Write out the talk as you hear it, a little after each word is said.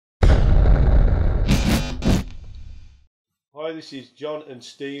Hi, this is John and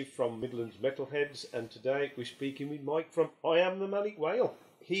Steve from Midlands Metalheads, and today we're speaking with Mike from I Am the Manic Whale.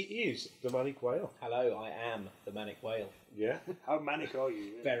 He is the Manic Whale. Hello, I am the Manic Whale. Yeah. How manic are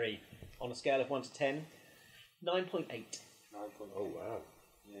you? Very. On a scale of 1 to 10, 9.8. 9.8. Oh, wow.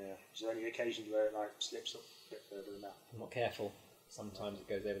 Yeah. Is there any occasions where it slips up a bit further than that? I'm not careful. Sometimes it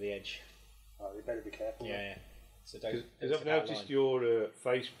goes over the edge. Oh, you better be careful. Yeah. So don't. Because I've noticed your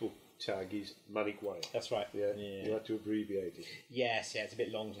Facebook tag is Manic Whale. That's right. Yeah. You had to abbreviate it. Yes, yeah, it's a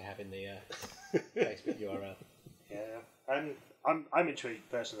bit long to have in the Facebook URL. Yeah. And I'm intrigued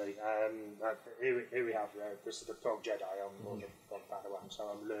personally. Here we have this is the Prog Jedi on the Padawan, so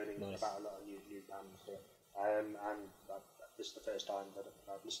I'm learning about a lot of new bands here. And this is the first time that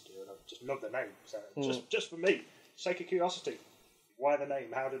I've listened to it, and I just love the name. So just for me, sake of curiosity, why the name?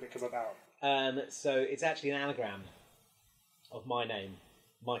 How did it come about? So it's actually an anagram of my name,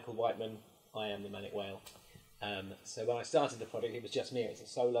 Michael Whiteman. I am the Manic Whale. So when I started the project, it was just me. It was a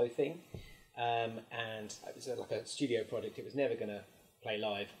solo thing. And it was like a studio project. It was never going to play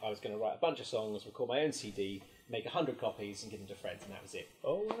live. I was going to write a bunch of songs, record my own CD, make 100 copies and give them to friends, and that was it.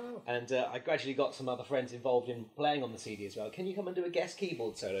 Oh, wow. And I gradually got some other friends involved in playing on the CD as well. Can you come and do a guest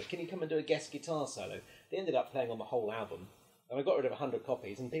keyboard solo? Can you come and do a guest guitar solo? They ended up playing on the whole album. And I got rid of 100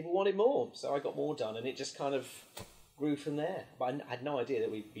 copies and people wanted more. So I got more done and it just kind of grew from there. But I had no idea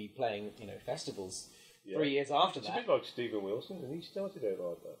that we'd be playing, festivals 3 years after It's that. a bit like Stephen Wilson, and he started out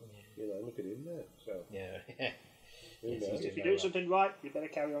like that. Yeah. Look at him there. So. Yeah. If you're doing something right, you better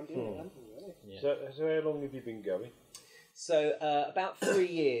carry on doing it. Really. Yeah. So how long have you been going? So about 3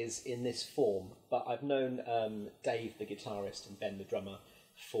 years in this form, but I've known Dave, the guitarist, and Ben, the drummer,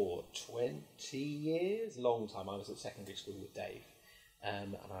 for 20 years. Long time. I was at secondary school with Dave,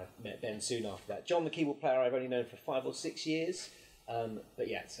 and I met Ben soon after that. John, the keyboard player, I've only known for 5 or 6 years. But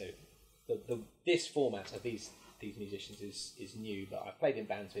yeah, so this format of these musicians is new, but I've played in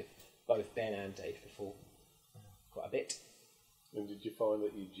bands with both Ben and Dave before quite a bit. And did you find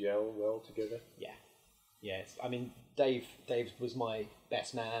that you gel well together? Yeah. Yes, I mean Dave was my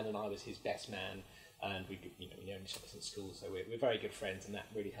best man, and I was his best man, and we know each other since school, so we're very good friends, and that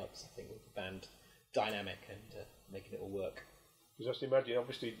really helps, I think, with the band dynamic and making it all work. Because I just imagine,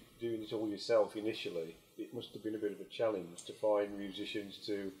 obviously, doing it all yourself initially, it must have been a bit of a challenge to find musicians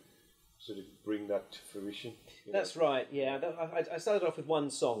to sort of bring that to fruition. That's right. Yeah, I started off with one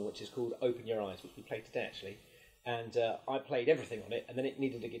song which is called "Open Your Eyes," which we played today actually, and I played everything on it, and then it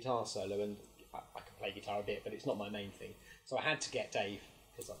needed a guitar solo, and I can play guitar a bit, but it's not my main thing. So I had to get Dave,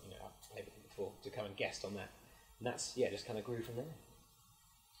 because I've played with him before, to come and guest on that. And that's, just kind of grew from there.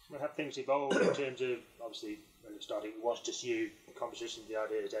 Well, have things evolved in terms of, obviously, when it started, it was just you, the composition, the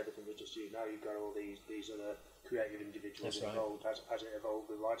ideas, everything was just you. Now you've got all these other creative individuals involved. Right. Has it evolved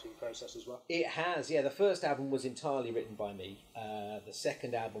the writing process as well? It has, yeah. The first album was entirely written by me. The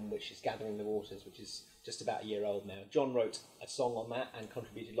second album, which is Gathering the Waters, which is just about a year old now, John wrote a song on that and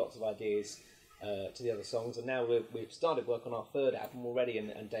contributed lots of ideas to the other songs, and now we've started work on our third album already,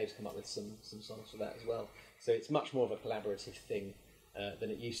 and Dave's come up with some songs for that as well. So it's much more of a collaborative thing than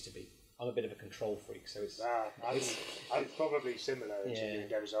it used to be. I'm a bit of a control freak, so it's... I'm probably similar to you,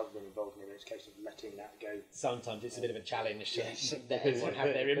 Dave's. I've been involved in it. It's a case of letting that go. Sometimes it's a bit of a challenge to let everyone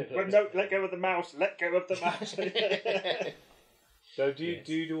have their input. Well, no, let go of the mouse. Let go of the mouse. So do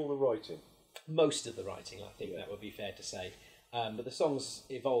you do all the writing? Most of the writing, I think that would be fair to say. But the songs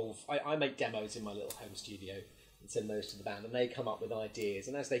evolve. I make demos in my little home studio and send those to the band, and they come up with ideas,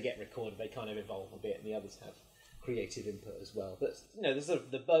 and as they get recorded they kind of evolve a bit, and the others have creative input as well. But there's sort of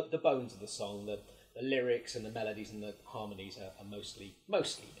the bones of the song, the lyrics and the melodies and the harmonies are mostly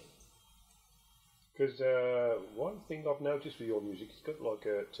me. Because one thing I've noticed with your music, it's got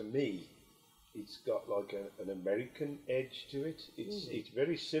to me, it's got like an American edge to it. It's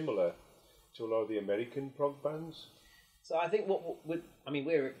very similar to a lot of the American prog bands. So I think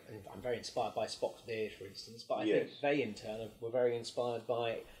I'm very inspired by Spock's Beer, for instance, but I think they in turn were very inspired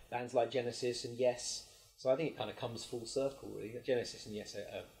by bands like Genesis and Yes. So I think it kind of comes full circle, really. Genesis and Yes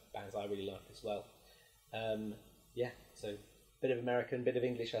are bands I really like as well. So bit of American, bit of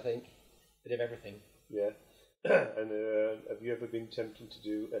English, I think, bit of everything. Yeah. And have you ever been tempted to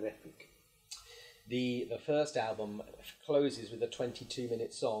do an epic? The first album closes with a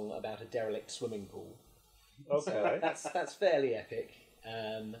 22-minute song about a derelict swimming pool. Okay. So that's fairly epic.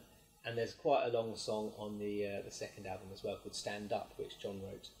 And there's quite a long song on the second album as well called Stand Up, which John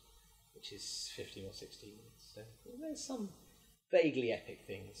wrote, which is 15 or 16 minutes. So there's some vaguely epic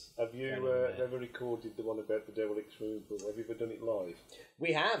things. Have you ever recorded the one about the derelict swimming pool? Have you ever done it live?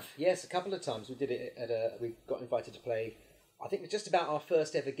 We have, yes, a couple of times. We did it we got invited to play I think it was just about our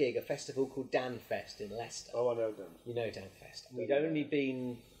first ever gig, a festival called Danfest in Leicester. Oh, I know Dan. You know Danfest. We'd only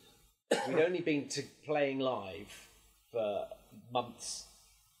been to playing live for months,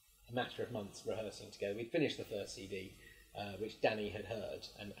 a matter of months rehearsing together. We'd finished the first CD, which Danny had heard,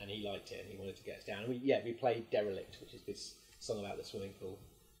 and he liked it, and he wanted to get us down. And we played Derelict, which is this song about the swimming pool,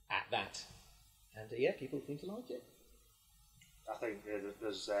 at that. And people seem to like it. I think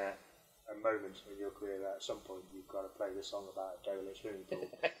there's a moment in your career that at some point you've got to play the song about a derelict swimming pool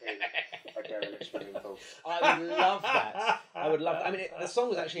in a derelict swimming pool. I would love that. I mean, the song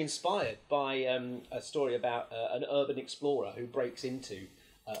was actually inspired by a story about an urban explorer who breaks into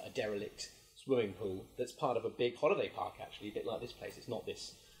a derelict swimming pool that's part of a big holiday park, actually, a bit like this place. It's not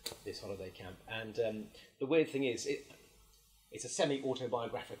this holiday camp. And the weird thing is, it's a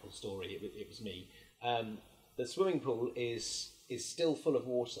semi-autobiographical story. It was me. The swimming pool is still full of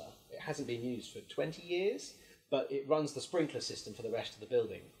water. It hasn't been used for 20 years, but it runs the sprinkler system for the rest of the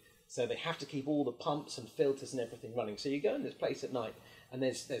building. So they have to keep all the pumps and filters and everything running. So you go in this place at night, and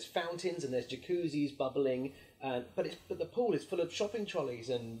there's fountains and there's jacuzzis bubbling, but the pool is full of shopping trolleys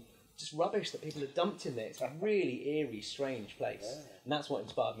and just rubbish that people have dumped in there. It's a really eerie, strange place, and that's what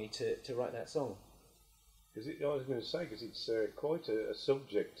inspired me to write that song. Because I was going to say, because it's quite a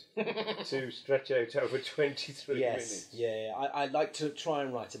subject to stretch out over 23 minutes. Yeah. I like to try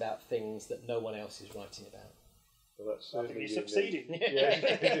and write about things that no one else is writing about. Well, that's I think you're succeeding.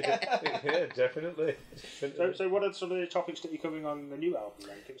 Yeah, definitely. So what are some of the topics that you're covering on the new album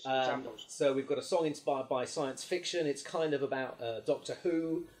then? Give us some examples. So we've got a song inspired by science fiction. It's kind of about Doctor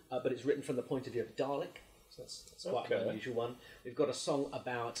Who, but it's written from the point of view of Dalek. So that's quite an unusual one. We've got a song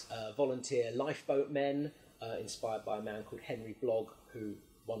about volunteer lifeboat men, inspired by a man called Henry Blogg, who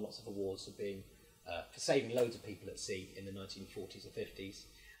won lots of awards for saving loads of people at sea in the 1940s or 50s.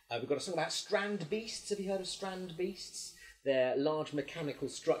 We've got a song about strand beasts. Have you heard of strand beasts? They're large mechanical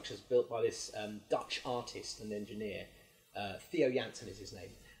structures built by this Dutch artist and engineer. Theo Jansen is his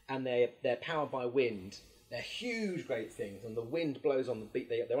name. And they're powered by wind. They're huge, great things, and the wind blows on the beach.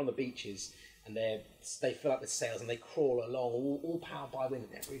 They're on the beaches, and they fill up with sails, and they crawl along, all powered by wind.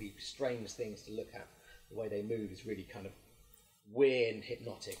 And they're really strange things to look at. The way they move is really kind of weird and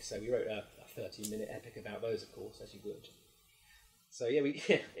hypnotic. So we wrote a 30-minute epic about those, of course, as you would. So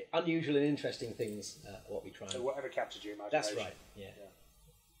unusual and interesting things. What we try. So whatever captures your imagination. That's right. Yeah.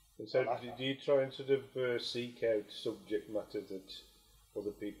 And so do you try and sort of seek out subject matter that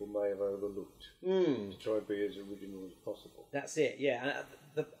other people may have overlooked to try and be as original as possible? That's it. Yeah.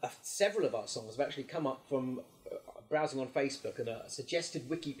 And several of our songs have actually come up from browsing on Facebook, and a suggested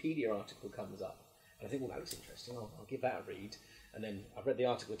Wikipedia article comes up. And I think, well, that looks interesting. I'll give that a read. And then I've read the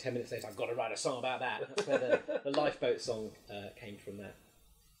article 10 minutes later. I've got to write a song about that. That's where the lifeboat song came from. That.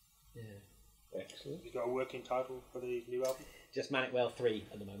 Yeah. Excellent. You've got a working title for the new album? Just Manic Whale 3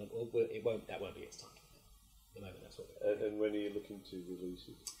 at the moment. That won't be its title. At the moment, that's what we're doing. And when are you looking to release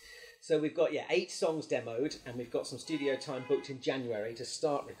it? So we've got 8 songs demoed, and we've got some studio time booked in January to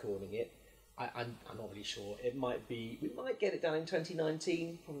start recording it. I'm not really sure. We might get it done in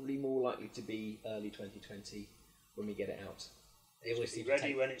 2019. Probably more likely to be early 2020 when we get it out. They always seem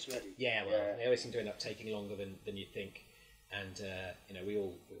ready when it's ready. Yeah, well, they always seem to end up taking longer than you think, and we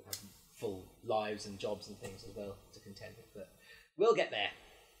all have full lives and jobs and things as well to contend with. But we'll get there.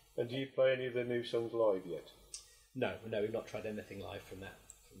 And do you play any of the new songs live yet? No, we've not tried anything live from that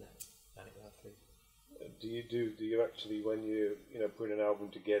Manic Whale 3. Do you actually, when you put an album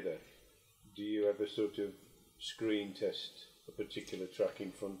together, do you ever sort of screen test a particular track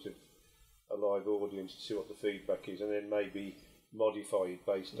in front of a live audience to see what the feedback is, and then maybe modify it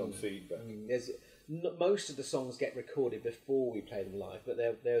based on feedback? Most of the songs get recorded before we play them live, but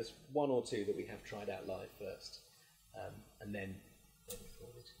there's one or two that we have tried out live first, and then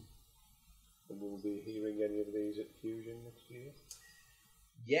recorded. And we'll be hearing any of these at Fusion next year?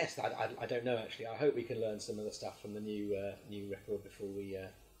 Yes, I don't know actually. I hope we can learn some of the stuff from the new record before we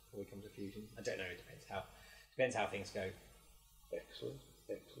come to Fusion. I don't know. It depends how things go. Excellent.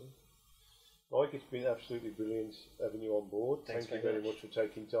 Mike, it's been absolutely brilliant having you on board. Thank you very much for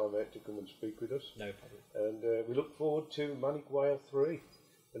taking time out to come and speak with us. No problem. And we look forward to Manic Whale 3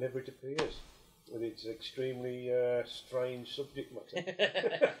 whenever it appears, with its extremely strange subject matter.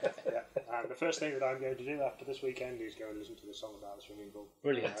 And the first thing that I'm going to do after this weekend is go and listen to the song about the swimming pool.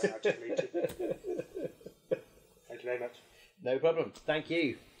 Brilliant. I just need to. Thank you very much. No problem. Thank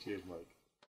you. Cheers, Mike.